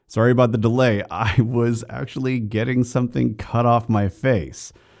Sorry about the delay. I was actually getting something cut off my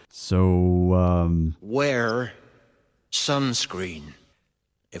face. So, Wear sunscreen.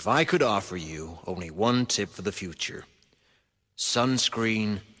 If I could offer you only one tip for the future,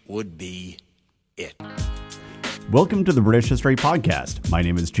 sunscreen would be it. Welcome to the British History Podcast. My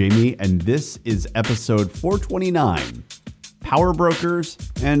name is Jamie, and this is episode 429, Power Brokers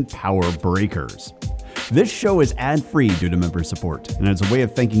and Power Breakers. This show is ad-free due to member support, and as a way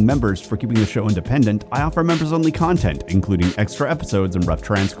of thanking members for keeping the show independent, I offer members-only content, including extra episodes and rough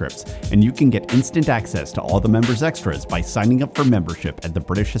transcripts, and you can get instant access to all the members' extras by signing up for membership at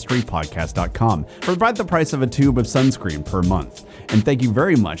thebritishhistorypodcast.com for about the price of a tube of sunscreen per month. And thank you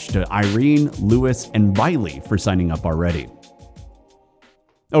very much to Irene, Lewis, and Riley for signing up already.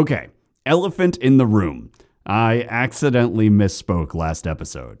 Okay, elephant in the room. I accidentally misspoke last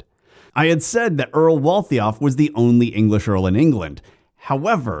episode. I had said that Earl Waltheof was the only English earl in England.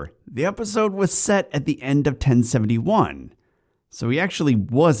 However, the episode was set at the end of 1071, so he actually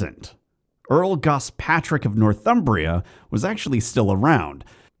wasn't. Earl Gospatrick of Northumbria was actually still around,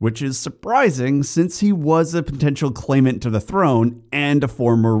 which is surprising since he was a potential claimant to the throne and a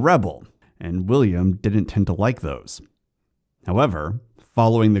former rebel, and William didn't tend to like those. However,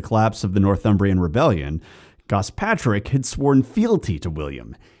 following the collapse of the Northumbrian Rebellion, Gospatrick had sworn fealty to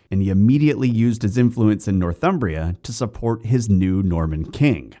William, and he immediately used his influence in Northumbria to support his new Norman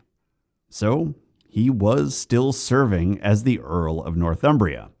king. So, he was still serving as the Earl of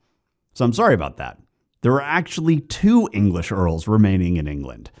Northumbria. So I'm sorry about that. There were actually two English earls remaining in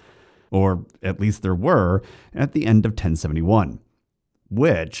England, or at least there were at the end of 1071,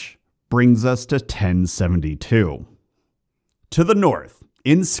 which brings us to 1072. To the north,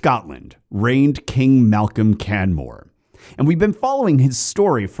 in Scotland, reigned King Malcolm Canmore. And we've been following his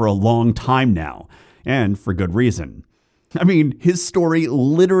story for a long time now, and for good reason. I mean, his story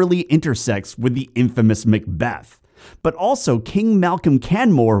literally intersects with the infamous Macbeth. But also, King Malcolm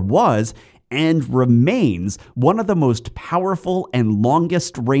Canmore was, and remains, one of the most powerful and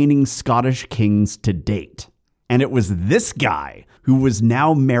longest reigning Scottish kings to date. And it was this guy who was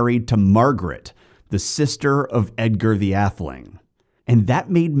now married to Margaret, the sister of Edgar the Atheling. And that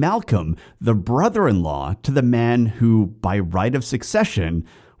made Malcolm the brother-in-law to the man who, by right of succession,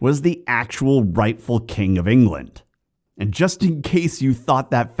 was the actual rightful king of England. And just in case you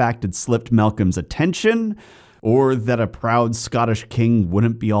thought that fact had slipped Malcolm's attention, or that a proud Scottish king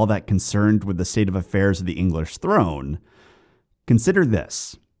wouldn't be all that concerned with the state of affairs of the English throne, consider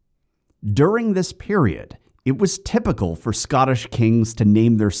this. During this period, it was typical for Scottish kings to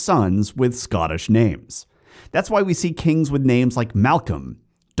name their sons with Scottish names. That's why we see kings with names like Malcolm,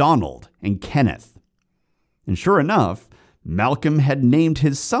 Donald, and Kenneth. And sure enough, Malcolm had named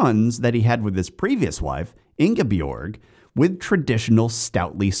his sons that he had with his previous wife, Ingebjorg, with traditional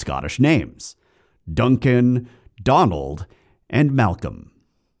stoutly Scottish names: Duncan, Donald, and Malcolm.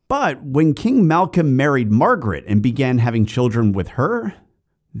 But when King Malcolm married Margaret and began having children with her,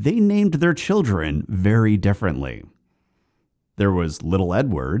 they named their children very differently. There was little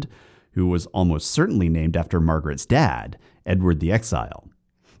Edward, who was almost certainly named after Margaret's dad, Edward the Exile.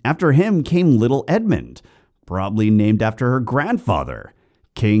 After him came little Edmund, probably named after her grandfather,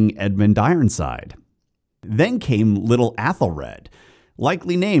 King Edmund Ironside. Then came little Athelred,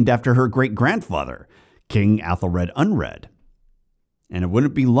 likely named after her great-grandfather, King Athelred Unred. And it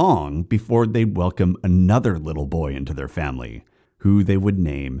wouldn't be long before they'd welcome another little boy into their family, who they would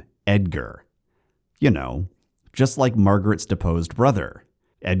name Edgar. You know, just like Margaret's deposed brother,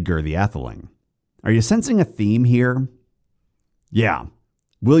 Edgar the Atheling. Are you sensing a theme here? Yeah,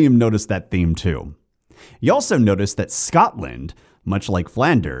 William noticed that theme too. He also noticed that Scotland, much like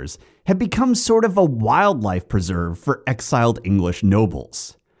Flanders, had become sort of a wildlife preserve for exiled English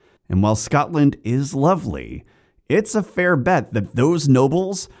nobles. And while Scotland is lovely, it's a fair bet that those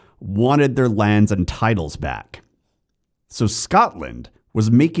nobles wanted their lands and titles back. So Scotland was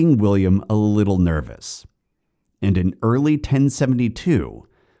making William a little nervous. And in early 1072,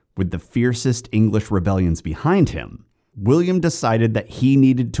 with the fiercest English rebellions behind him, William decided that he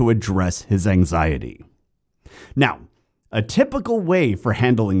needed to address his anxiety. Now, a typical way for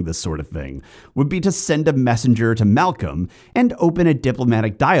handling this sort of thing would be to send a messenger to Malcolm and open a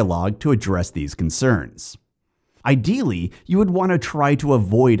diplomatic dialogue to address these concerns. Ideally, you would want to try to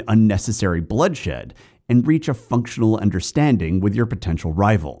avoid unnecessary bloodshed and reach a functional understanding with your potential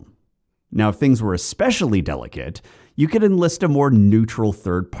rival. Now, if things were especially delicate, you could enlist a more neutral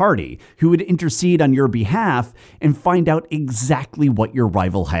third party who would intercede on your behalf and find out exactly what your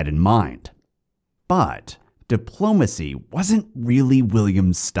rival had in mind. But diplomacy wasn't really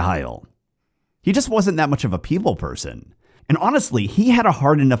William's style. He just wasn't that much of a people person. And honestly, he had a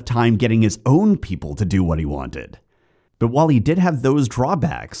hard enough time getting his own people to do what he wanted. But while he did have those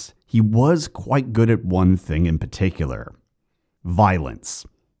drawbacks, he was quite good at one thing in particular: violence.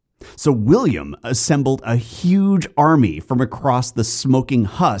 So William assembled a huge army from across the smoking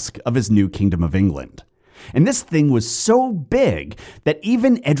husk of his new Kingdom of England. And this thing was so big that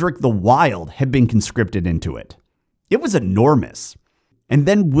even Edric the Wild had been conscripted into it. It was enormous. And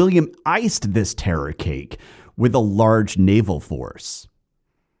then William iced this terror cake with a large naval force.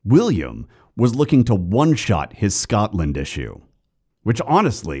 William was looking to one-shot his Scotland issue, which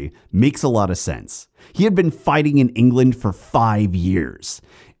honestly makes a lot of sense. He had been fighting in England for 5 years.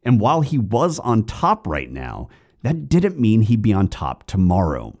 And while he was on top right now, that didn't mean he'd be on top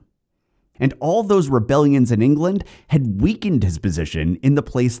tomorrow. And all those rebellions in England had weakened his position in the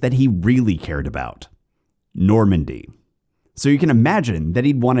place that he really cared about: Normandy. So you can imagine that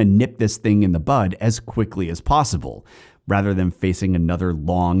he'd want to nip this thing in the bud as quickly as possible, rather than facing another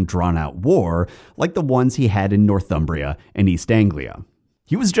long, drawn-out war like the ones he had in Northumbria and East Anglia.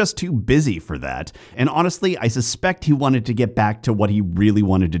 He was just too busy for that, and honestly, I suspect he wanted to get back to what he really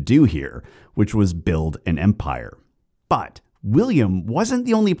wanted to do here, which was build an empire. But William wasn't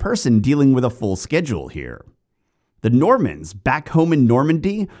the only person dealing with a full schedule here. The Normans back home in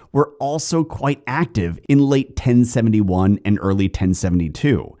Normandy were also quite active in late 1071 and early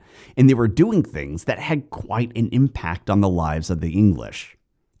 1072, and they were doing things that had quite an impact on the lives of the English.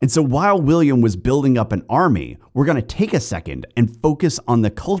 And so while William was building up an army, we're going to take a second and focus on the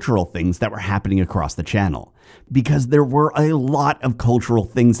cultural things that were happening across the Channel, because there were a lot of cultural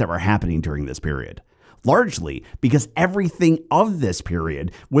things that were happening during this period. Largely because everything of this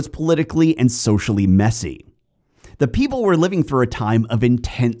period was politically and socially messy. The people were living through a time of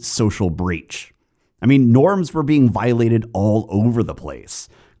intense social breach. I mean, norms were being violated all over the place.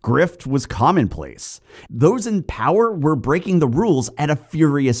 Grift was commonplace. Those in power were breaking the rules at a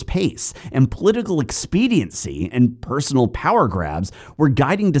furious pace, and political expediency and personal power grabs were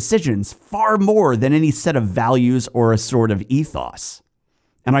guiding decisions far more than any set of values or a sort of ethos.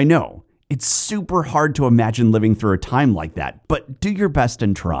 And I know, it's super hard to imagine living through a time like that, but do your best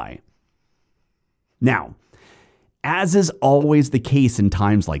and try. Now, as is always the case in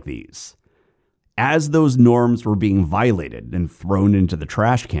times like these, as those norms were being violated and thrown into the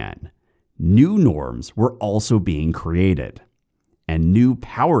trash can, new norms were also being created, and new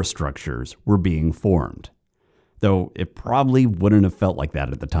power structures were being formed, though it probably wouldn't have felt like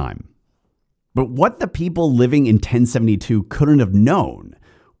that at the time. But what the people living in 1072 couldn't have known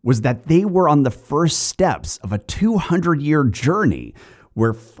was that they were on the first steps of a 200-year journey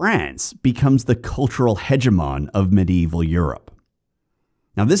where France becomes the cultural hegemon of medieval Europe.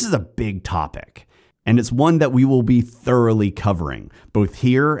 Now, this is a big topic, and it's one that we will be thoroughly covering, both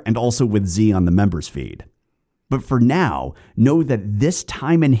here and also with Z on the members feed. But for now, know that this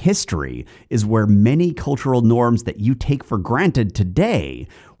time in history is where many cultural norms that you take for granted today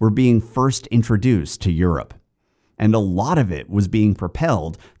were being first introduced to Europe. And a lot of it was being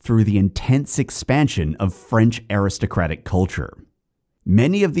propelled through the intense expansion of French aristocratic culture.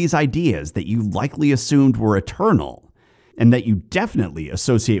 Many of these ideas that you likely assumed were eternal, and that you definitely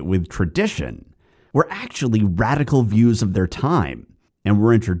associate with tradition, were actually radical views of their time, and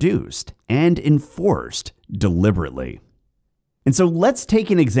were introduced and enforced deliberately. And so let's take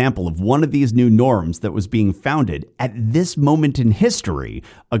an example of one of these new norms that was being founded at this moment in history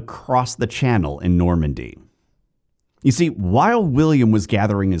across the Channel in Normandy. You see, while William was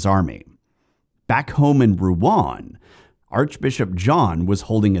gathering his army, back home in Rouen, Archbishop John was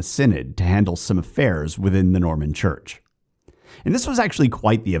holding a synod to handle some affairs within the Norman Church. And this was actually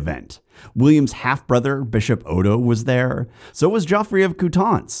quite the event. William's half-brother, Bishop Odo, was there. So was Geoffrey of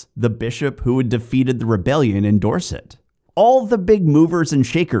Coutances, the bishop who had defeated the rebellion in Dorset. All the big movers and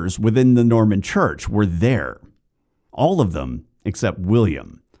shakers within the Norman Church were there. All of them except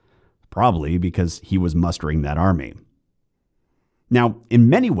William, probably because he was mustering that army. Now, in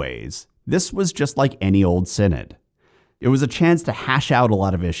many ways, this was just like any old synod. It was a chance to hash out a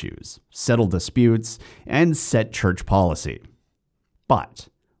lot of issues, settle disputes, and set church policy. But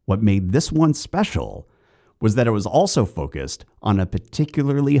what made this one special was that it was also focused on a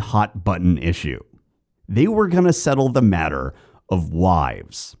particularly hot-button issue. They were going to settle the matter of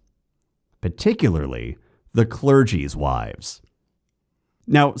wives, particularly the clergy's wives.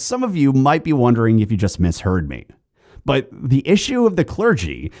 Now, some of you might be wondering if you just misheard me. But the issue of the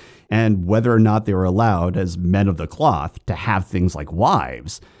clergy, and whether or not they were allowed as men of the cloth to have things like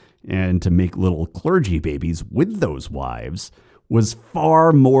wives, and to make little clergy babies with those wives, was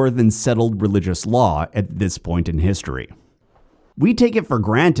far more than settled religious law at this point in history. We take it for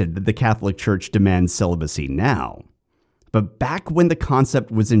granted that the Catholic Church demands celibacy now. But back when the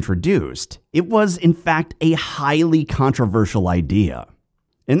concept was introduced, it was in fact a highly controversial idea.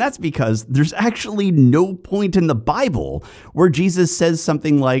 And that's because there's actually no point in the Bible where Jesus says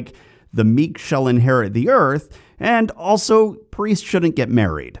something like, "The meek shall inherit the earth," and also priests shouldn't get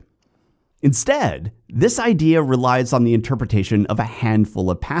married. Instead, this idea relies on the interpretation of a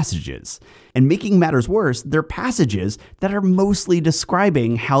handful of passages. And making matters worse, they're passages that are mostly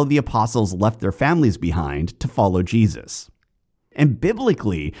describing how the apostles left their families behind to follow Jesus. And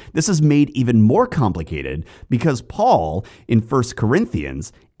biblically, this is made even more complicated because Paul, in 1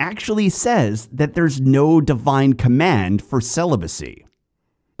 Corinthians, actually says that there's no divine command for celibacy.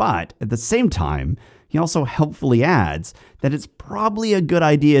 But at the same time, he also helpfully adds that it's probably a good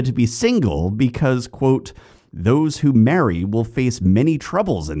idea to be single because, quote, "those who marry will face many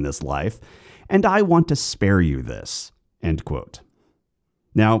troubles in this life, and I want to spare you this," end quote.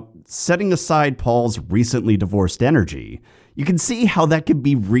 Now, setting aside Paul's recently divorced energy, you can see how that could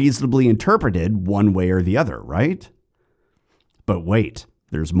be reasonably interpreted one way or the other, right? But wait,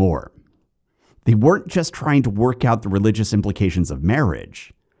 there's more. They weren't just trying to work out the religious implications of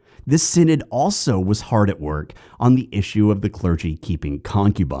marriage. This synod also was hard at work on the issue of the clergy keeping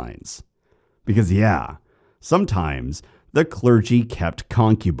concubines. Because sometimes the clergy kept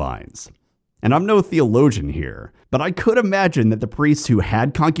concubines. And I'm no theologian here, but I could imagine that the priests who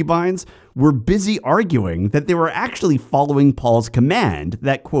had concubines were busy arguing that they were actually following Paul's command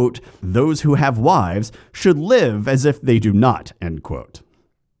that, quote, "those who have wives should live as if they do not," end quote.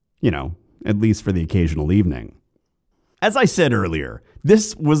 At least for the occasional evening. As I said earlier,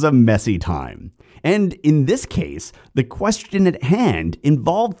 this was a messy time. And in this case, the question at hand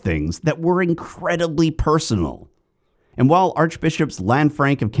involved things that were incredibly personal. And while Archbishops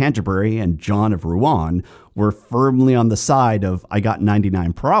Lanfranc of Canterbury and John of Rouen were firmly on the side of "I got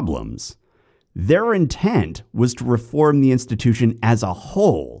 99 problems," their intent was to reform the institution as a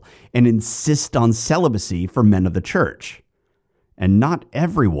whole and insist on celibacy for men of the church. And not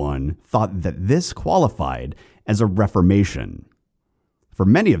everyone thought that this qualified as a reformation. For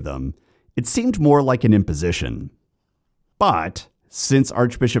many of them, it seemed more like an imposition. But since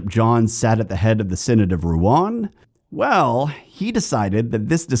Archbishop John sat at the head of the Synod of Rouen, well, he decided that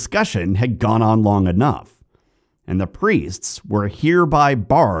this discussion had gone on long enough, and the priests were hereby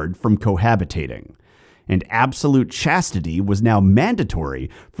barred from cohabitating, and absolute chastity was now mandatory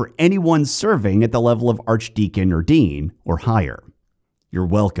for anyone serving at the level of archdeacon or dean or higher. You're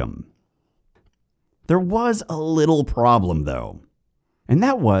welcome. There was a little problem, though, and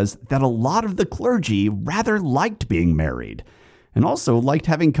that was that a lot of the clergy rather liked being married, and also liked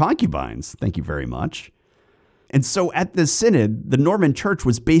having concubines, thank you very much. And so at this synod, the Norman Church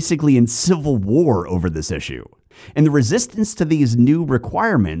was basically in civil war over this issue. And the resistance to these new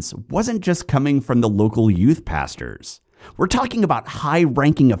requirements wasn't just coming from the local youth pastors. We're talking about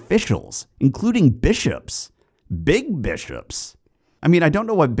high-ranking officials, including bishops, big bishops. I mean, I don't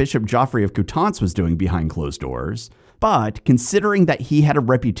know what Bishop Geoffrey of Coutances was doing behind closed doors, but considering that he had a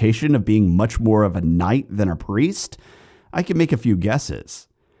reputation of being much more of a knight than a priest, I can make a few guesses.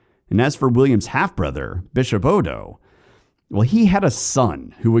 And as for William's half-brother, Bishop Odo, well, he had a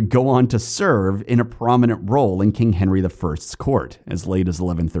son who would go on to serve in a prominent role in King Henry I's court as late as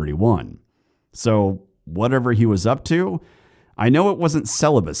 1131. So whatever he was up to, I know it wasn't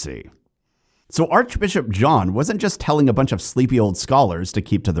celibacy. So Archbishop John wasn't just telling a bunch of sleepy old scholars to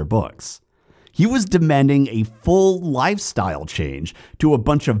keep to their books. He was demanding a full lifestyle change to a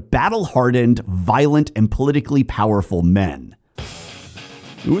bunch of battle-hardened, violent, and politically powerful men.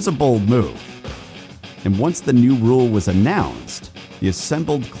 It was a bold move. And once the new rule was announced, the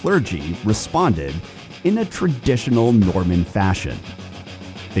assembled clergy responded in a traditional Norman fashion.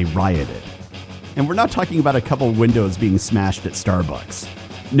 They rioted. And we're not talking about a couple windows being smashed at Starbucks.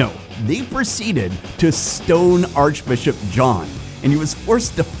 No, they proceeded to stone Archbishop John, and he was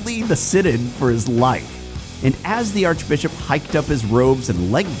forced to flee the synod for his life. And as the archbishop hiked up his robes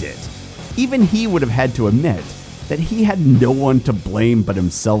and legged it, even he would have had to admit that he had no one to blame but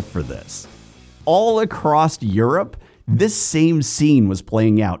himself for this. All across Europe, this same scene was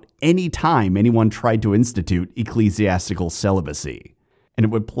playing out any time anyone tried to institute ecclesiastical celibacy. And it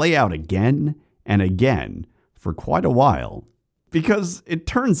would play out again and again for quite a while. Because it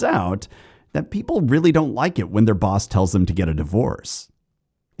turns out that people really don't like it when their boss tells them to get a divorce.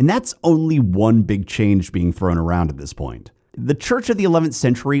 And that's only one big change being thrown around at this point. The Church of the 11th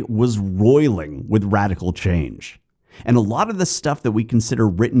century was roiling with radical change. And a lot of the stuff that we consider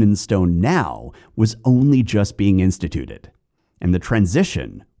written in stone now was only just being instituted. And the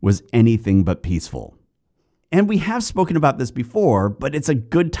transition was anything but peaceful. And we have spoken about this before, but it's a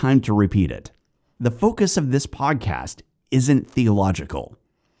good time to repeat it. The focus of this podcast isn't theological.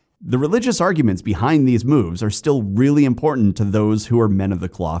 The religious arguments behind these moves are still really important to those who are men of the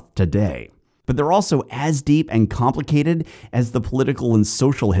cloth today, but they're also as deep and complicated as the political and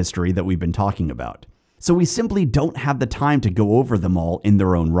social history that we've been talking about. So we simply don't have the time to go over them all in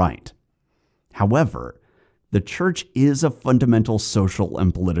their own right. However, the church is a fundamental social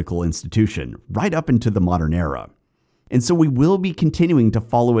and political institution right up into the modern era. And so we will be continuing to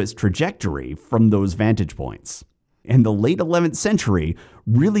follow its trajectory from those vantage points. And the late 11th century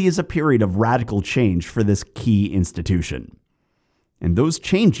really is a period of radical change for this key institution. And those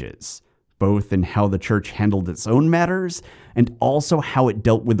changes, both in how the church handled its own matters and also how it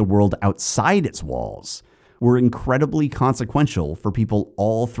dealt with the world outside its walls, were incredibly consequential for people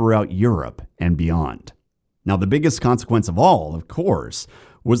all throughout Europe and beyond. Now, the biggest consequence of all, of course,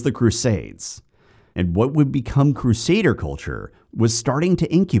 was the Crusades. And what would become Crusader culture was starting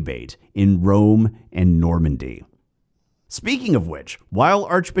to incubate in Rome and Normandy. Speaking of which, while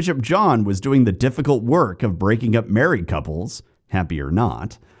Archbishop John was doing the difficult work of breaking up married couples, happy or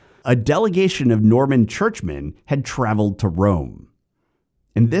not, a delegation of Norman churchmen had traveled to Rome.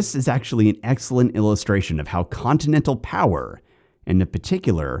 And this is actually an excellent illustration of how continental power, and in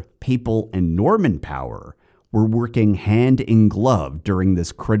particular papal and Norman power, were working hand in glove during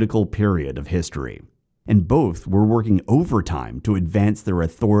this critical period of history. And both were working overtime to advance their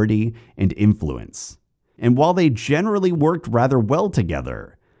authority and influence. And while they generally worked rather well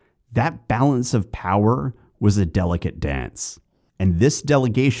together, that balance of power was a delicate dance. And this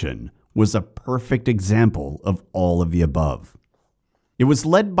delegation was a perfect example of all of the above. It was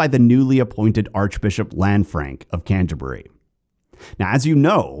led by the newly appointed Archbishop Lanfranc of Canterbury. Now, as you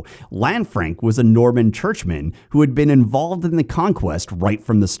know, Lanfranc was a Norman churchman who had been involved in the conquest right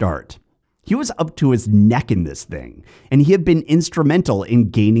from the start. He was up to his neck in this thing, and he had been instrumental in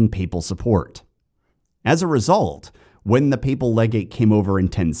gaining papal support. As a result, when the papal legate came over in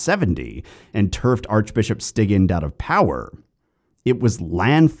 1070 and turfed Archbishop Stigand out of power, it was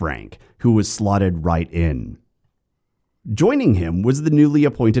Lanfranc who was slotted right in. Joining him was the newly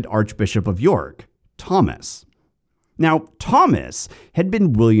appointed Archbishop of York, Thomas. Now, Thomas had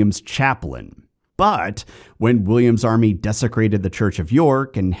been William's chaplain, but when William's army desecrated the Church of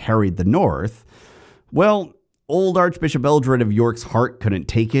York and harried the north, well, old Archbishop Eldred of York's heart couldn't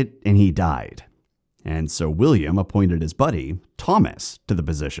take it and he died. And so William appointed his buddy, Thomas, to the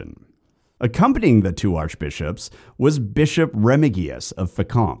position. Accompanying the two archbishops was Bishop Remigius of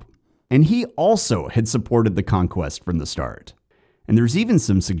Fécamp, and he also had supported the conquest from the start. And there's even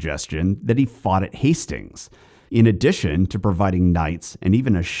some suggestion that he fought at Hastings, in addition to providing knights and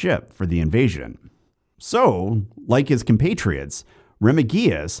even a ship for the invasion. So, like his compatriots,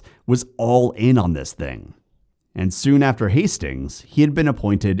 Remigius was all in on this thing. And soon after Hastings, he had been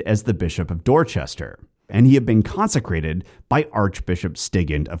appointed as the Bishop of Dorchester, and he had been consecrated by Archbishop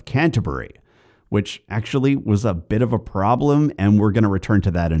Stigand of Canterbury, which actually was a bit of a problem, and we're going to return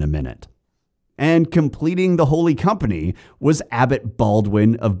to that in a minute. And completing the Holy Company was Abbot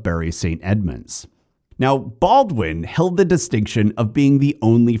Baldwin of Bury St. Edmunds. Now, Baldwin held the distinction of being the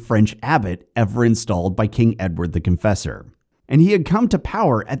only French abbot ever installed by King Edward the Confessor. And he had come to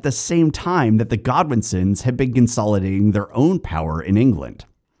power at the same time that the Godwinsons had been consolidating their own power in England.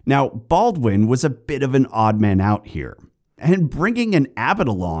 Now, Baldwin was a bit of an odd man out here, and bringing an abbot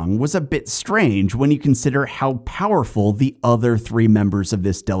along was a bit strange when you consider how powerful the other three members of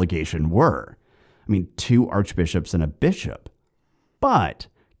this delegation were. I mean, 2 archbishops and a bishop. But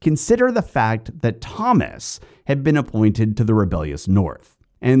consider the fact that Thomas had been appointed to the rebellious north,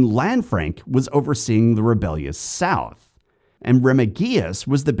 and Lanfranc was overseeing the rebellious south. And Remigius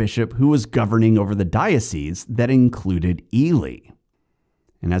was the bishop who was governing over the diocese that included Ely.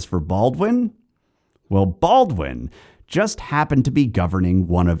 And as for Baldwin, well, Baldwin just happened to be governing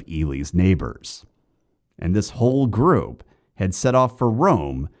one of Ely's neighbors. And this whole group had set off for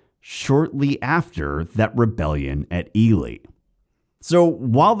Rome shortly after that rebellion at Ely. So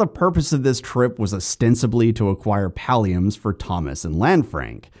while the purpose of this trip was ostensibly to acquire palliums for Thomas and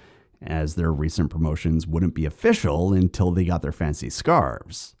Lanfranc, as their recent promotions wouldn't be official until they got their fancy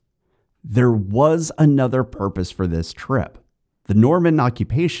scarves, there was another purpose for this trip. The Norman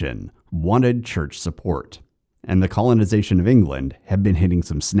occupation wanted church support, and the colonization of England had been hitting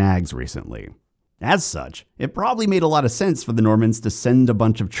some snags recently. As such, it probably made a lot of sense for the Normans to send a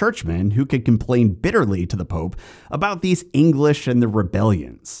bunch of churchmen who could complain bitterly to the Pope about these English and their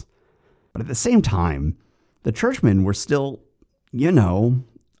rebellions. But at the same time, the churchmen were still,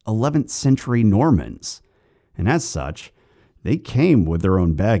 11th century Normans, and as such, they came with their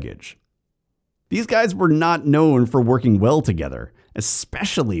own baggage. These guys were not known for working well together,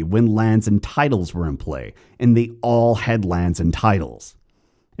 especially when lands and titles were in play, and they all had lands and titles.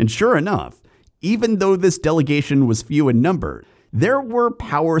 And sure enough, even though this delegation was few in number, there were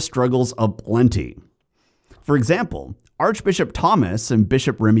power struggles aplenty. For example, Archbishop Thomas and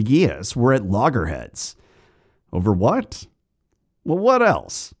Bishop Remigius were at loggerheads. Over what? Well, what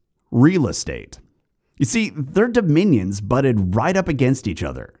else? Real estate. You see, their dominions butted right up against each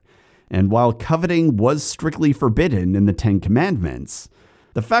other. And while coveting was strictly forbidden in the Ten Commandments,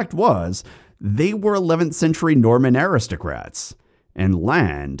 the fact was they were 11th century Norman aristocrats, and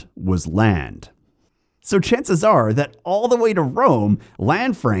land was land. So chances are that all the way to Rome,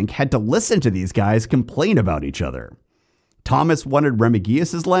 Lanfranc had to listen to these guys complain about each other. Thomas wanted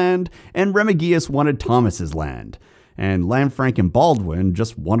Remigius's land, and Remigius wanted Thomas's land, and Lanfranc and Baldwin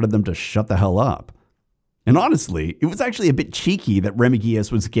just wanted them to shut the hell up. And honestly, it was actually a bit cheeky that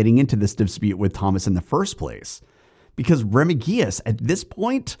Remigius was getting into this dispute with Thomas in the first place, because Remigius at this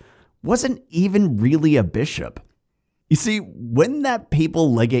point wasn't even really a bishop. You see, when that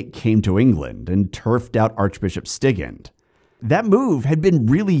papal legate came to England and turfed out Archbishop Stigand, that move had been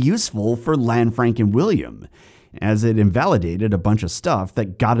really useful for Lanfranc and William, as it invalidated a bunch of stuff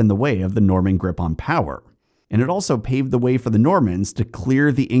that got in the way of the Norman grip on power. And it also paved the way for the Normans to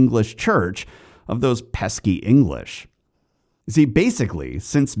clear the English church of those pesky English. You see, basically,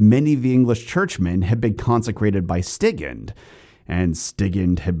 since many of the English churchmen had been consecrated by Stigand, and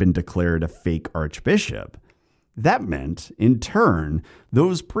Stigand had been declared a fake archbishop, that meant, in turn,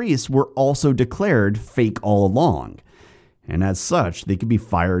 those priests were also declared fake all along, and as such, they could be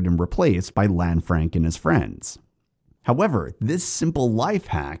fired and replaced by Lanfranc and his friends. However, this simple life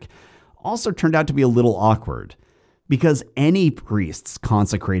hack also turned out to be a little awkward, because any priests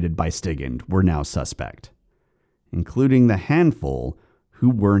consecrated by Stigand were now suspect, including the handful who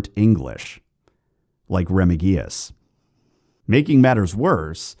weren't English, like Remigius. Making matters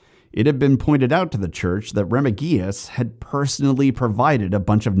worse, it had been pointed out to the church that Remigius had personally provided a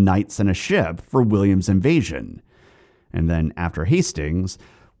bunch of knights and a ship for William's invasion, and then after Hastings,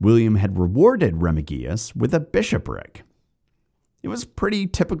 William had rewarded Remigius with a bishopric. It was pretty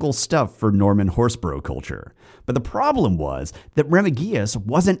typical stuff for Norman horsebro culture, but the problem was that Remigius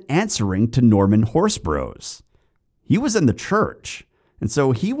wasn't answering to Norman horsebros. He was in the church, and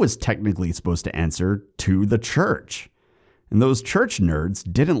so he was technically supposed to answer to the church. And those church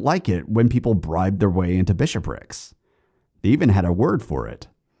nerds didn't like it when people bribed their way into bishoprics. They even had a word for it: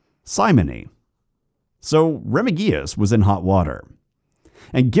 simony. So Remigius was in hot water.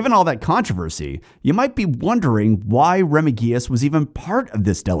 And given all that controversy, you might be wondering why Remigius was even part of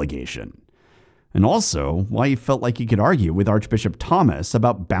this delegation, and also why he felt like he could argue with Archbishop Thomas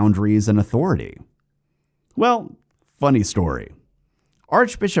about boundaries and authority. Well, funny story.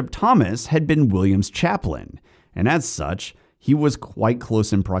 Archbishop Thomas had been William's chaplain, and as such, he was quite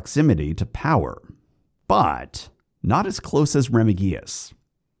close in proximity to power. But not as close as Remigius,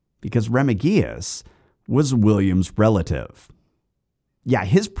 because Remigius was William's relative. Yeah,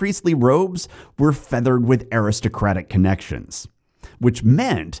 his priestly robes were feathered with aristocratic connections, which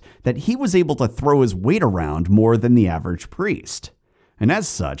meant that he was able to throw his weight around more than the average priest. And as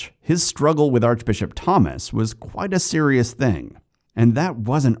such, his struggle with Archbishop Thomas was quite a serious thing. And that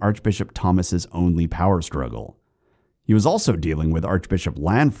wasn't Archbishop Thomas's only power struggle. He was also dealing with Archbishop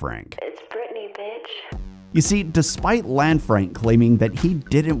Lanfranc. It's Brittany, bitch. You see, despite Lanfranc claiming that he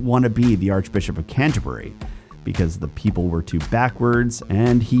didn't want to be the Archbishop of Canterbury, because the people were too backwards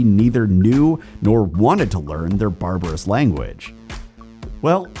and he neither knew nor wanted to learn their barbarous language.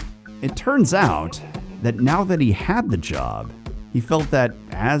 Well, it turns out that now that he had the job, he felt that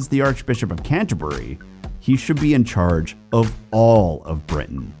as the Archbishop of Canterbury, he should be in charge of all of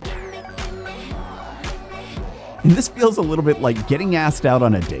Britain. And this feels a little bit like getting asked out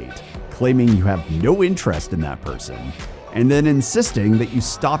on a date, claiming you have no interest in that person, and then insisting that you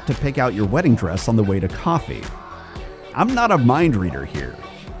stop to pick out your wedding dress on the way to coffee. I'm not a mind reader here,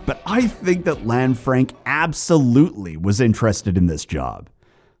 but I think that Lanfranc absolutely was interested in this job.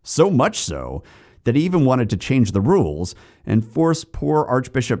 So much so that he even wanted to change the rules and force poor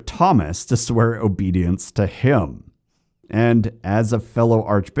Archbishop Thomas to swear obedience to him. And as a fellow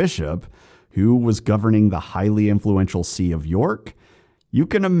archbishop who was governing the highly influential See of York, you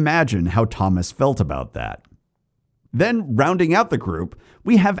can imagine how Thomas felt about that. Then, rounding out the group,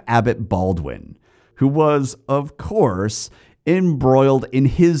 we have Abbot Baldwin, who was, of course, embroiled in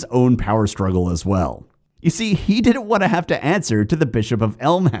his own power struggle as well. You see, he didn't want to have to answer to the Bishop of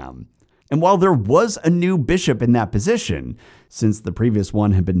Elmham. And while there was a new bishop in that position, since the previous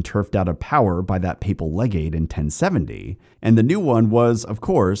one had been turfed out of power by that papal legate in 1070, and the new one was, of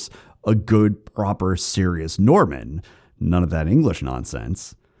course, a good, proper, serious Norman, None of that English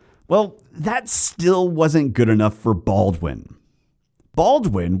nonsense. Well, that still wasn't good enough for Baldwin.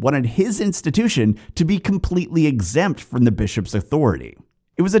 Baldwin wanted his institution to be completely exempt from the bishop's authority.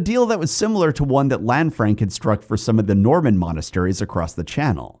 It was a deal that was similar to one that Lanfranc had struck for some of the Norman monasteries across the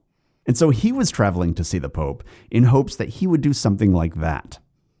Channel. And so he was traveling to see the Pope in hopes that he would do something like that.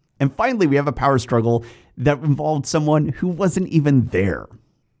 And finally, we have a power struggle that involved someone who wasn't even there.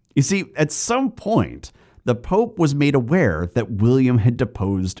 You see, at some point, the Pope was made aware that William had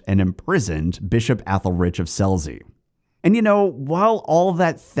deposed and imprisoned Bishop Athelrich of Selsey. And while all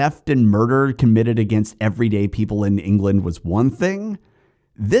that theft and murder committed against everyday people in England was one thing,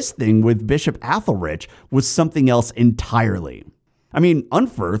 this thing with Bishop Athelrich was something else entirely. I mean,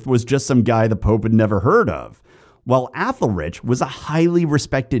 Unferth was just some guy the Pope had never heard of, while Athelrich was a highly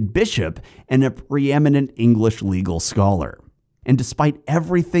respected bishop and a preeminent English legal scholar. And despite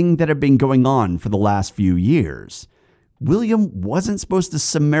everything that had been going on for the last few years, William wasn't supposed to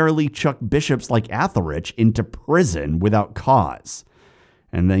summarily chuck bishops like Athelrich into prison without cause,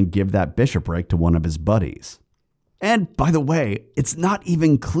 and then give that bishopric to one of his buddies. And by the way, it's not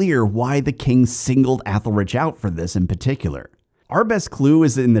even clear why the king singled Athelrich out for this in particular. Our best clue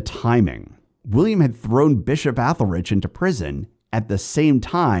is in the timing. William had thrown Bishop Athelrich into prison at the same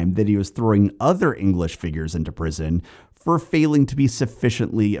time that he was throwing other English figures into prison for failing to be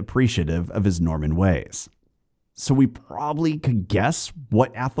sufficiently appreciative of his Norman ways. So we probably could guess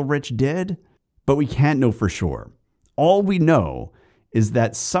what Athelrich did, but we can't know for sure. All we know is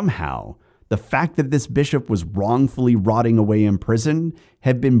that somehow the fact that this bishop was wrongfully rotting away in prison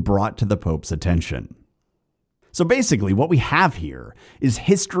had been brought to the Pope's attention. So basically what we have here is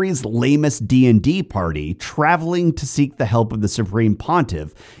history's lamest D&D party traveling to seek the help of the Supreme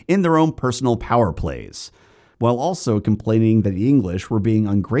Pontiff in their own personal power plays, while also complaining that the English were being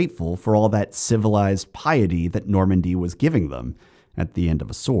ungrateful for all that civilized piety that Normandy was giving them at the end of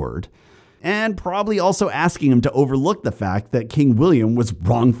a sword, and probably also asking him to overlook the fact that King William was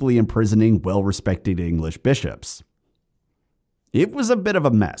wrongfully imprisoning well-respected English bishops. It was a bit of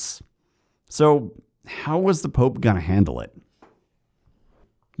a mess. So how was the Pope going to handle it?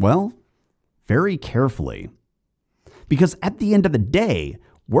 Well, very carefully. Because at the end of the day,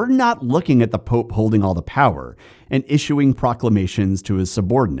 we're not looking at the Pope holding all the power and issuing proclamations to his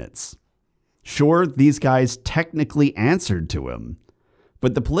subordinates. Sure, these guys technically answered to him,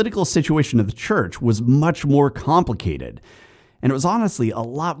 but the political situation of the church was much more complicated, and it was honestly a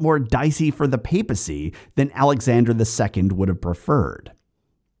lot more dicey for the papacy than Alexander II would have preferred.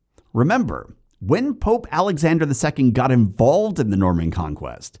 Remember, when Pope Alexander II got involved in the Norman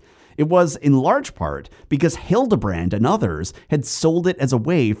conquest, it was in large part because Hildebrand and others had sold it as a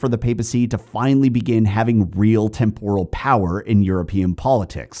way for the papacy to finally begin having real temporal power in European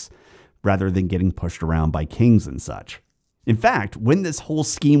politics, rather than getting pushed around by kings and such. In fact, when this whole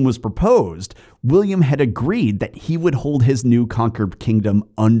scheme was proposed, William had agreed that he would hold his new conquered kingdom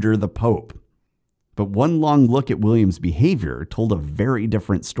under the Pope. But one long look at William's behavior told a very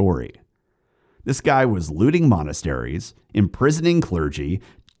different story. This guy was looting monasteries, imprisoning clergy,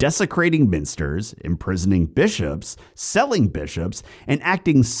 desecrating minsters, imprisoning bishops, selling bishops, and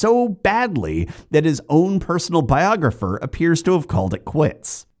acting so badly that his own personal biographer appears to have called it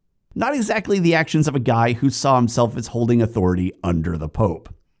quits. Not exactly the actions of a guy who saw himself as holding authority under the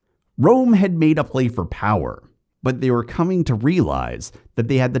Pope. Rome had made a play for power, but they were coming to realize that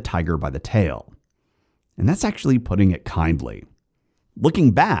they had the tiger by the tail. And that's actually putting it kindly.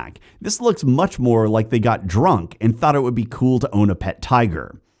 Looking back, this looks much more like they got drunk and thought it would be cool to own a pet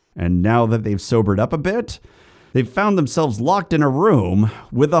tiger. And now that they've sobered up a bit, they've found themselves locked in a room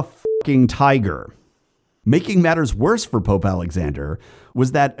with a fucking tiger. Making matters worse for Pope Alexander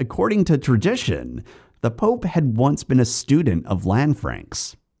was that, according to tradition, the Pope had once been a student of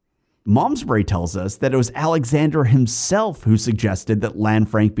Lanfranc's. Malmesbury tells us that it was Alexander himself who suggested that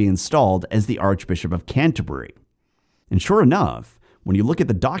Lanfranc be installed as the Archbishop of Canterbury. And sure enough, when you look at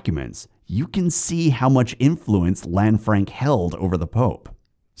the documents, you can see how much influence Lanfranc held over the Pope.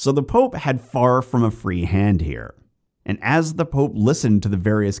 So the Pope had far from a free hand here. And as the Pope listened to the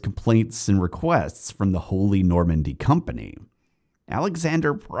various complaints and requests from the Holy Normandy Company,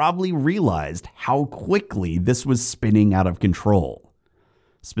 Alexander probably realized how quickly this was spinning out of control.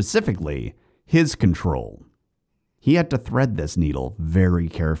 Specifically, his control. He had to thread this needle very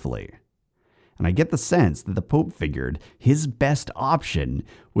carefully. And I get the sense that the Pope figured his best option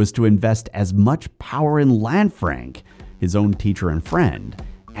was to invest as much power in Lanfranc, his own teacher and friend,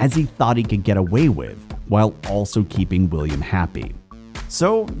 as he thought he could get away with, while also keeping William happy.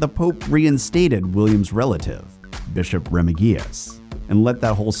 So the Pope reinstated William's relative, Bishop Remigius, and let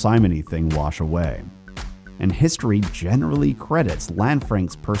that whole simony thing wash away. and history generally credits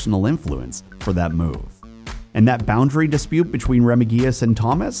Lanfranc's personal influence for that move. And that boundary dispute between Remigius and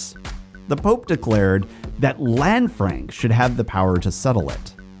Thomas? The Pope declared that Lanfranc should have the power to settle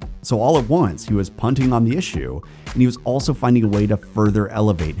it. So all at once, he was punting on the issue, and he was also finding a way to further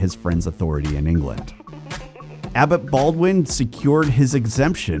elevate his friend's authority in England. Abbot Baldwin secured his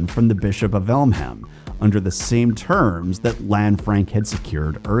exemption from the Bishop of Elmham under the same terms that Lanfranc had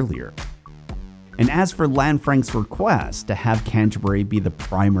secured earlier. And as for Lanfranc's request to have Canterbury be the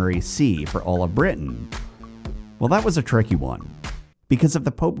primary see for all of Britain, well, that was a tricky one. Because if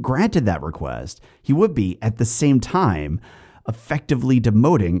the Pope granted that request, he would be, at the same time, effectively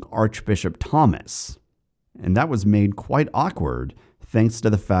demoting Archbishop Thomas. And that was made quite awkward thanks to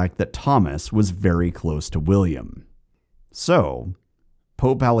the fact that Thomas was very close to William. So,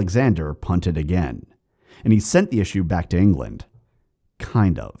 Pope Alexander punted again, and he sent the issue back to England.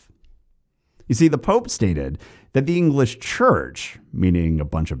 Kind of. You see, the Pope stated that the English Church, meaning a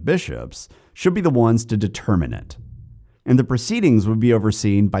bunch of bishops, should be the ones to determine it. And the proceedings would be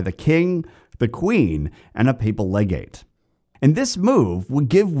overseen by the king, the queen, and a papal legate. And this move would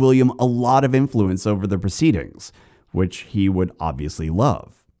give William a lot of influence over the proceedings, which he would obviously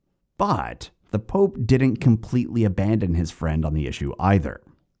love. But the Pope didn't completely abandon his friend on the issue either.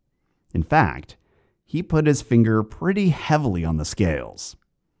 In fact, he put his finger pretty heavily on the scales.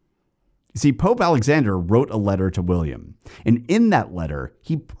 You see, Pope Alexander wrote a letter to William, and in that letter,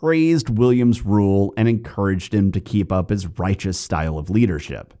 he praised William's rule and encouraged him to keep up his righteous style of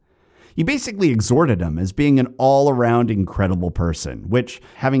leadership. He basically exhorted him as being an all-around incredible person, which,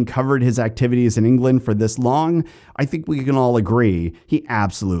 having covered his activities in England for this long, I think we can all agree he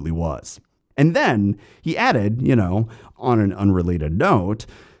absolutely was. And then he added, on an unrelated note,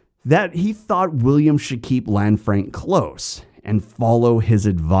 that he thought William should keep Lanfranc close and follow his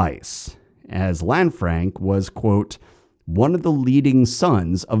advice, as Lanfranc was, quote, one of the leading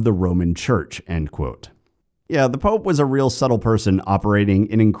sons of the Roman Church, end quote. Yeah, the Pope was a real subtle person operating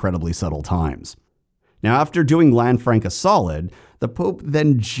in incredibly subtle times. Now, after doing Lanfranc a solid, the Pope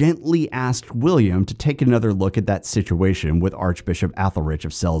then gently asked William to take another look at that situation with Archbishop Athelrich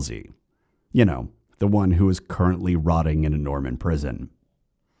of Selsey. The one who is currently rotting in a Norman prison.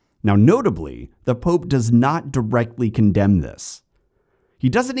 Now, notably, the Pope does not directly condemn this. He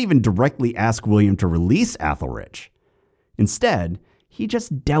doesn't even directly ask William to release Athelrich. Instead, he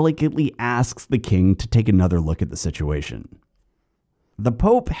just delicately asks the king to take another look at the situation. The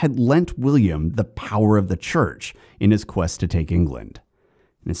Pope had lent William the power of the church in his quest to take England,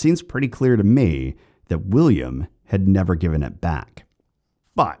 and it seems pretty clear to me that William had never given it back.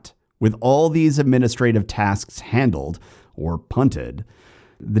 But with all these administrative tasks handled, or punted,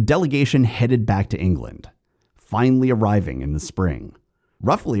 the delegation headed back to England, finally arriving in the spring,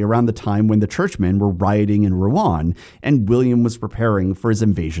 roughly around the time when the churchmen were rioting in Rouen and William was preparing for his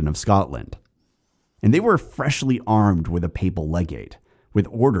invasion of Scotland. And they were freshly armed with a papal legate, with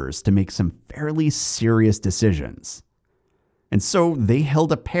orders to make some fairly serious decisions. And so they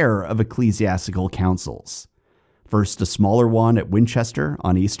held a pair of ecclesiastical councils. First a smaller one at Winchester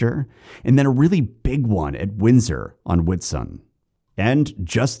on Easter, and then a really big one at Windsor on Whitsun. And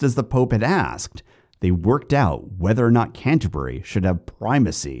just as the Pope had asked, they worked out whether or not Canterbury should have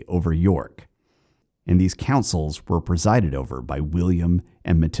primacy over York. And these councils were presided over by William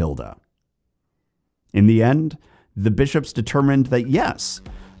and Matilda. In the end, the bishops determined that yes,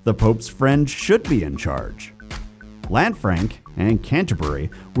 the Pope's friend should be in charge. Lanfranc and Canterbury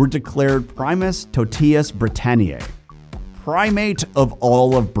were declared primus totius Britanniae, primate of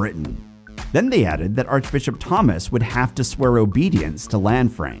all of Britain. Then they added that Archbishop Thomas would have to swear obedience to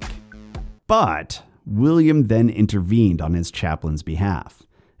Lanfranc. But William then intervened on his chaplain's behalf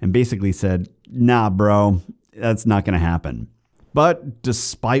and basically said, nah, bro, that's not going to happen. But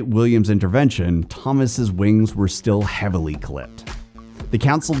despite William's intervention, Thomas's wings were still heavily clipped. The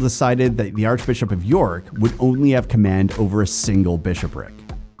council decided that the Archbishop of York would only have command over a single bishopric,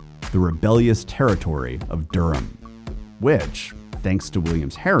 the rebellious territory of Durham, which, thanks to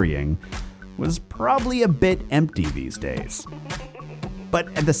William's harrying, was probably a bit empty these days. But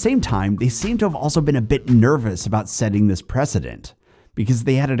at the same time, they seem to have also been a bit nervous about setting this precedent, because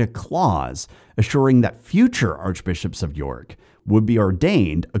they added a clause assuring that future archbishops of York would be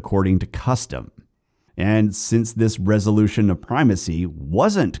ordained according to custom. And since this resolution of primacy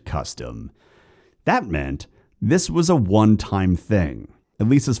wasn't custom, that meant this was a one-time thing, at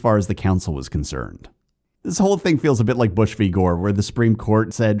least as far as the council was concerned. This whole thing feels a bit like Bush v. Gore, where the Supreme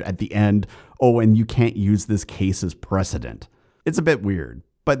Court said at the end, oh, and you can't use this case as precedent. It's a bit weird,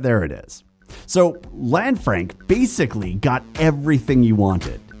 but there it is. So Lanfranc basically got everything he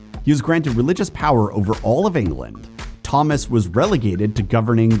wanted. He was granted religious power over all of England. Thomas was relegated to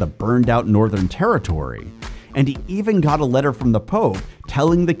governing the burned-out Northern Territory, and he even got a letter from the Pope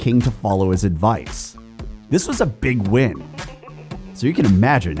telling the king to follow his advice. This was a big win, so you can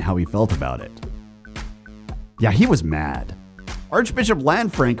imagine how he felt about it. Yeah, he was mad. Archbishop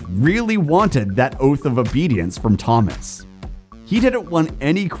Lanfranc really wanted that oath of obedience from Thomas. He didn't want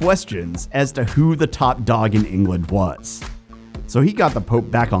any questions as to who the top dog in England was, so he got the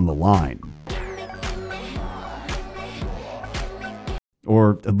Pope back on the line.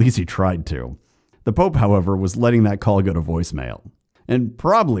 Or at least he tried to. The Pope, however, was letting that call go to voicemail. And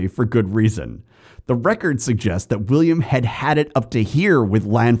probably for good reason. The records suggest that William had had it up to here with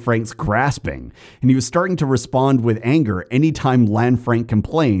Lanfranc's grasping, and he was starting to respond with anger anytime Lanfranc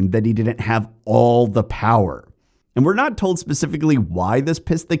complained that he didn't have all the power. And we're not told specifically why this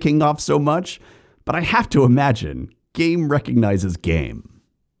pissed the king off so much, but I have to imagine game recognizes game.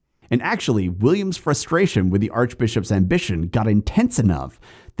 And actually, William's frustration with the Archbishop's ambition got intense enough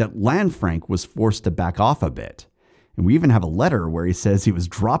that Lanfranc was forced to back off a bit. And we even have a letter where he says he was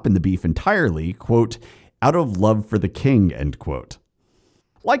dropping the beef entirely, quote, out of love for the king, end quote.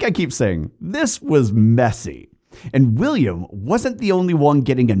 Like I keep saying, this was messy. And William wasn't the only one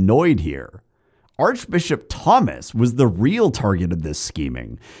getting annoyed here. Archbishop Thomas was the real target of this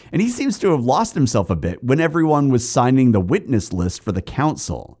scheming, and he seems to have lost himself a bit when everyone was signing the witness list for the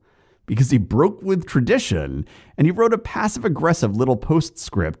council, because he broke with tradition and he wrote a passive-aggressive little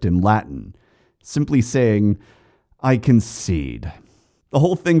postscript in Latin, simply saying, "I concede." The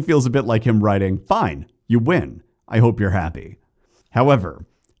whole thing feels a bit like him writing, "Fine, you win. I hope you're happy." However,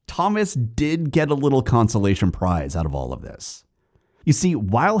 Thomas did get a little consolation prize out of all of this. You see,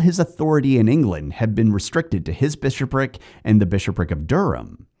 while his authority in England had been restricted to his bishopric and the bishopric of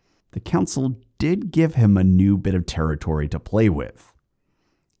Durham, the council did give him a new bit of territory to play with.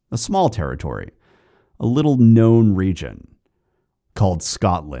 A small territory, a little known region called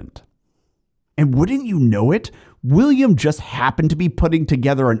Scotland. And wouldn't you know it, William just happened to be putting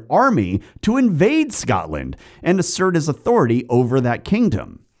together an army to invade Scotland and assert his authority over that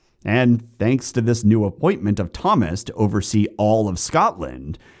kingdom. And thanks to this new appointment of Thomas to oversee all of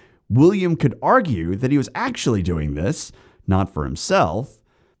Scotland, William could argue that he was actually doing this, not for himself,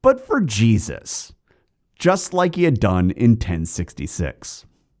 but for Jesus, just like he had done in 1066.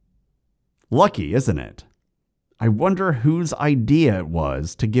 Lucky, isn't it? I wonder whose idea it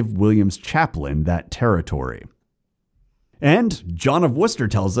was to give William's chaplain that territory. And John of Worcester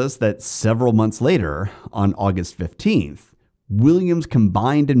tells us that several months later, on August 15th, William's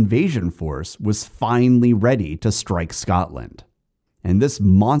combined invasion force was finally ready to strike Scotland. And this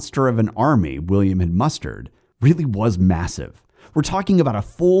monster of an army William had mustered really was massive. We're talking about a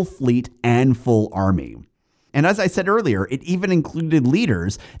full fleet and full army. And as I said earlier, it even included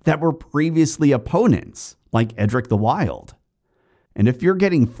leaders that were previously opponents, like Edric the Wild. And if you're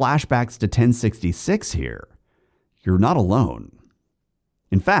getting flashbacks to 1066 here, you're not alone.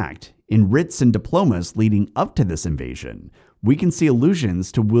 In fact, in writs and diplomas leading up to this invasion, we can see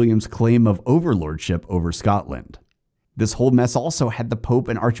allusions to William's claim of overlordship over Scotland. This whole mess also had the Pope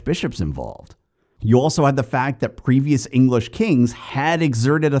and archbishops involved. You also had the fact that previous English kings had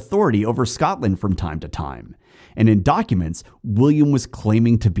exerted authority over Scotland from time to time, and in documents, William was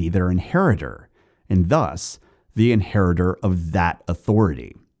claiming to be their inheritor, and thus the inheritor of that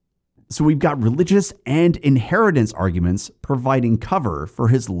authority. So we've got religious and inheritance arguments providing cover for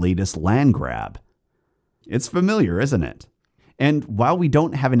his latest land grab. It's familiar, isn't it? And while we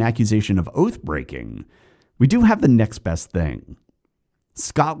don't have an accusation of oath breaking, we do have the next best thing.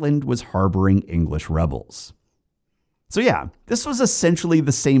 Scotland was harboring English rebels. So yeah, this was essentially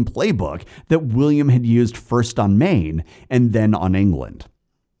the same playbook that William had used first on Maine and then on England.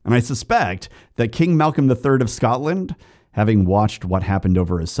 And I suspect that King Malcolm III of Scotland, having watched what happened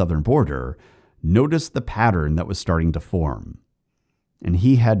over his southern border, noticed the pattern that was starting to form. And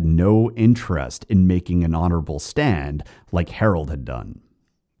he had no interest in making an honorable stand like Harold had done.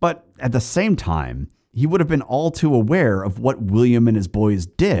 But at the same time, he would have been all too aware of what William and his boys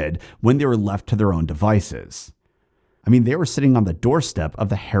did when they were left to their own devices. I mean, they were sitting on the doorstep of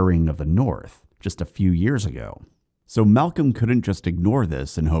the Harrying of the North just a few years ago. So Malcolm couldn't just ignore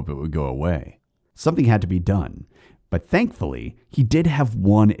this and hope it would go away. Something had to be done. But thankfully, he did have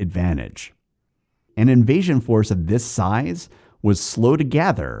one advantage. An invasion force of this size was slow to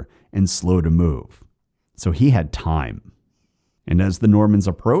gather and slow to move. So he had time. And as the Normans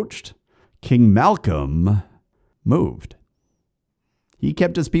approached, King Malcolm moved. He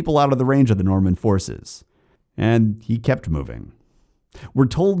kept his people out of the range of the Norman forces, and he kept moving. We're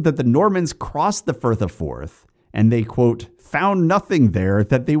told that the Normans crossed the Firth of Forth and they, quote, found nothing there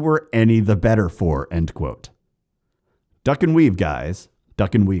that they were any the better for, end quote. Duck and weave, guys.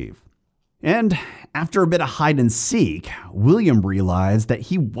 Duck and weave. And after a bit of hide and seek, William realized that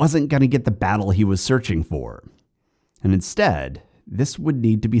he wasn't going to get the battle he was searching for. And instead, this would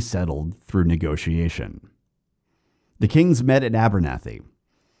need to be settled through negotiation. The kings met at Abernethy,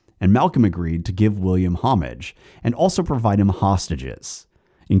 and Malcolm agreed to give William homage and also provide him hostages,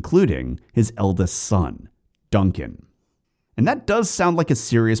 including his eldest son, Duncan. And that does sound like a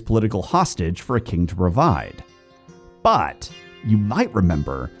serious political hostage for a king to provide. But you might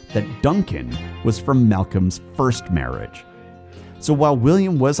remember that Duncan was from Malcolm's first marriage. So while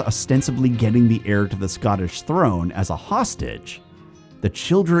William was ostensibly getting the heir to the Scottish throne as a hostage, the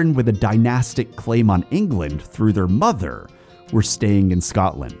children with a dynastic claim on England through their mother were staying in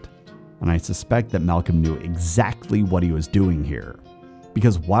Scotland. And I suspect that Malcolm knew exactly what he was doing here.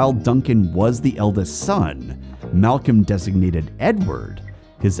 Because while Duncan was the eldest son, Malcolm designated Edward,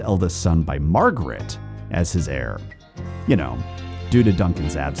 his eldest son by Margaret, as his heir. You know, due to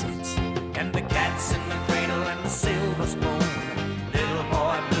Duncan's absence. And the cat's in the cradle and the silver spoon, little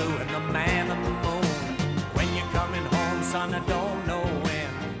boy blue and the man on the moon. When you're coming home, son, I don't know when,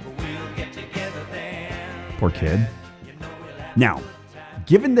 but we'll get together then. Poor kid. Now,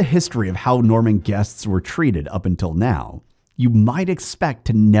 given the history of how Norman guests were treated up until now, you might expect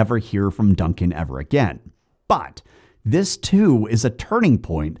to never hear from Duncan ever again. But this too is a turning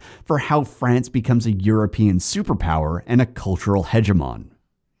point for how France becomes a European superpower and a cultural hegemon.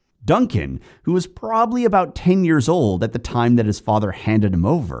 Duncan, who was probably about 10 years old at the time that his father handed him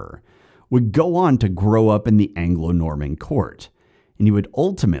over, would go on to grow up in the Anglo-Norman court, and he would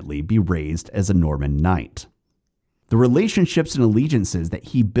ultimately be raised as a Norman knight. The relationships and allegiances that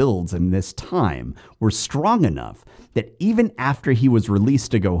he builds in this time were strong enough that even after he was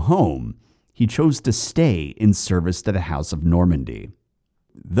released to go home, he chose to stay in service to the House of Normandy.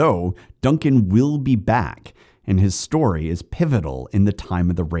 Though Duncan will be back, and his story is pivotal in the time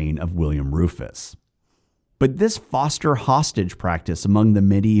of the reign of William Rufus. But this foster hostage practice among the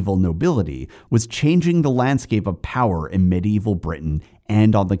medieval nobility was changing the landscape of power in medieval Britain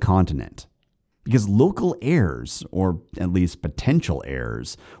and on the continent. Because local heirs, or at least potential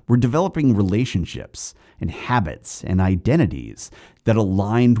heirs, were developing relationships and habits and identities that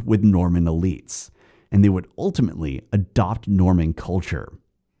aligned with Norman elites, and they would ultimately adopt Norman culture.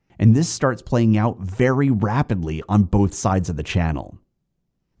 And this starts playing out very rapidly on both sides of the channel.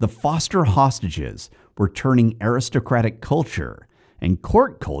 The foster hostages were turning aristocratic culture and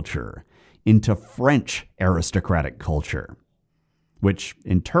court culture into French aristocratic culture, which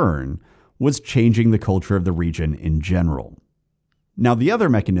in turn was changing the culture of the region in general. Now, the other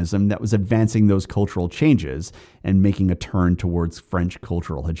mechanism that was advancing those cultural changes and making a turn towards French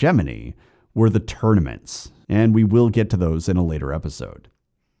cultural hegemony were the tournaments, and we will get to those in a later episode.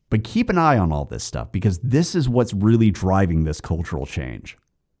 But keep an eye on all this stuff, because this is what's really driving this cultural change.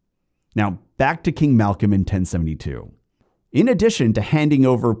 Now, back to King Malcolm in 1072. In addition to handing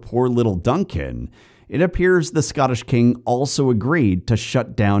over poor little Duncan, it appears the Scottish king also agreed to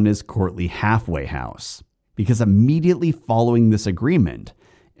shut down his courtly halfway house, because immediately following this agreement,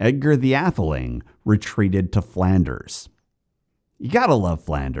 Edgar the Atheling retreated to Flanders. You gotta love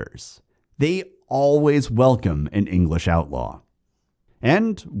Flanders. They always welcome an English outlaw.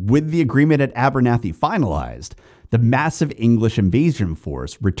 And with the agreement at Abernethy finalized, the massive English invasion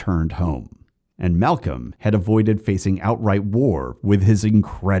force returned home, and Malcolm had avoided facing outright war with his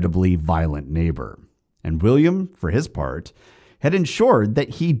incredibly violent neighbor. And William, for his part, had ensured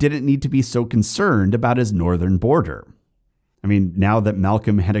that he didn't need to be so concerned about his northern border. I mean, now that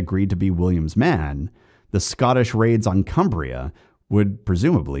Malcolm had agreed to be William's man, the Scottish raids on Cumbria would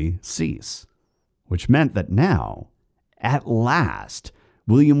presumably cease, which meant that now, at last,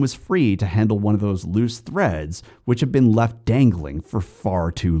 William was free to handle one of those loose threads which had been left dangling for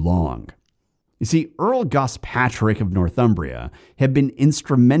far too long. You see, Earl Gospatrick of Northumbria had been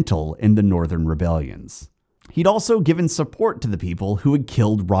instrumental in the Northern rebellions. He'd also given support to the people who had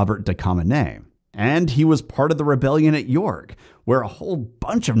killed Robert de Cominet, and he was part of the rebellion at York, where a whole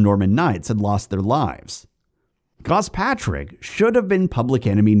bunch of Norman knights had lost their lives. Gospatrick should have been public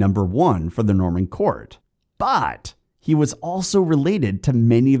enemy number one for the Norman court, but he was also related to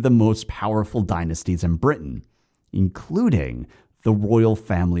many of the most powerful dynasties in Britain, including the royal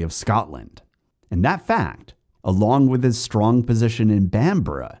family of Scotland. And that fact, along with his strong position in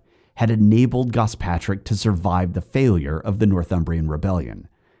Bamborough, had enabled Gospatrick to survive the failure of the Northumbrian Rebellion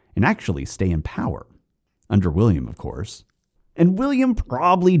and actually stay in power. Under William, of course. And William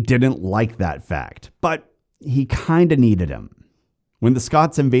probably didn't like that fact, but he kinda needed him. When the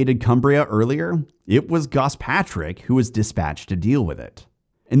Scots invaded Cumbria earlier, it was Gospatrick who was dispatched to deal with it.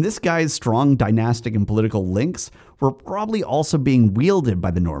 And this guy's strong dynastic and political links were probably also being wielded by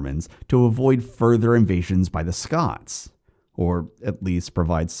the Normans to avoid further invasions by the Scots, or at least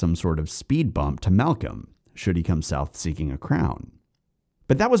provide some sort of speed bump to Malcolm, should he come south seeking a crown.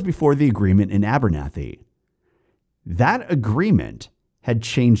 But that was before the agreement in Abernethy. That agreement had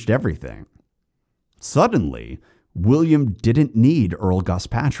changed everything. Suddenly, William didn't need Earl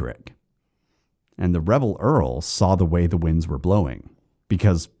Gospatrick. And the rebel earl saw the way the winds were blowing,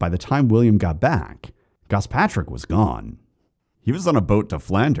 because by the time William got back, Gospatrick was gone. He was on a boat to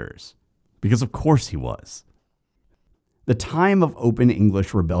Flanders, because of course he was. The time of open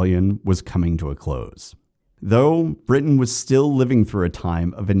English rebellion was coming to a close, though Britain was still living through a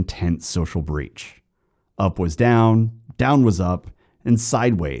time of intense social breach. Up was down was up, and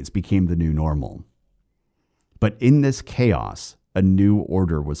sideways became the new normal. But in this chaos, a new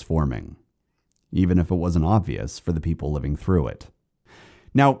order was forming, even if it wasn't obvious for the people living through it.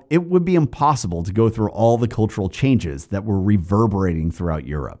 Now, it would be impossible to go through all the cultural changes that were reverberating throughout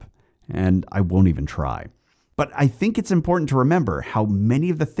Europe, and I won't even try. But I think it's important to remember how many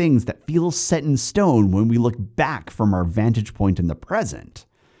of the things that feel set in stone when we look back from our vantage point in the present,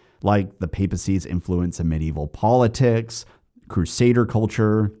 like the papacy's influence in medieval politics, Crusader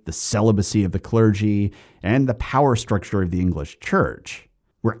culture, the celibacy of the clergy, and the power structure of the English church,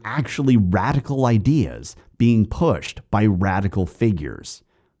 were actually radical ideas being pushed by radical figures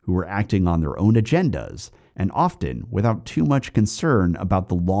who were acting on their own agendas and often without too much concern about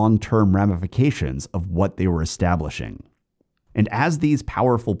the long-term ramifications of what they were establishing. And as these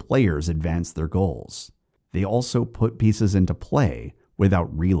powerful players advanced their goals, they also put pieces into play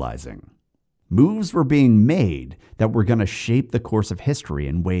without realizing. Moves were being made that were going to shape the course of history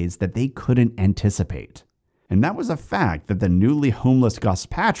in ways that they couldn't anticipate. And that was a fact that the newly homeless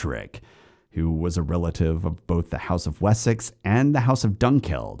Gospatrick, who was a relative of both the House of Wessex and the House of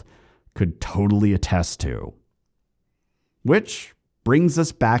Dunkeld, could totally attest to. Which brings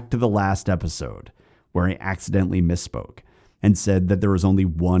us back to the last episode, where I accidentally misspoke and said that there was only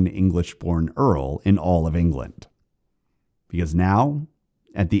one English-born earl in all of England. Because now,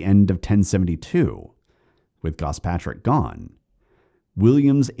 at the end of 1072, with Gospatrick gone,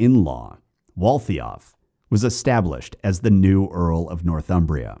 William's in-law, Waltheof, was established as the new Earl of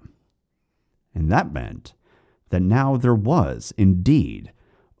Northumbria. And that meant that now there was, indeed,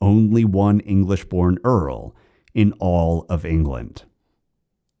 only one English-born earl in all of England.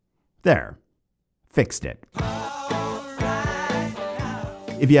 There. Fixed it.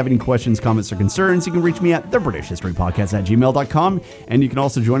 If you have any questions, comments, or concerns, you can reach me at thebritishhistorypodcast@gmail.com. And you can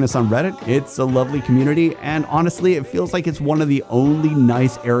also join us on Reddit. It's a lovely community. And honestly, it feels like it's one of the only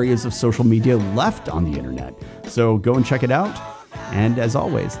nice areas of social media left on the internet. So go and check it out. And as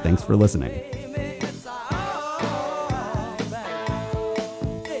always, thanks for listening.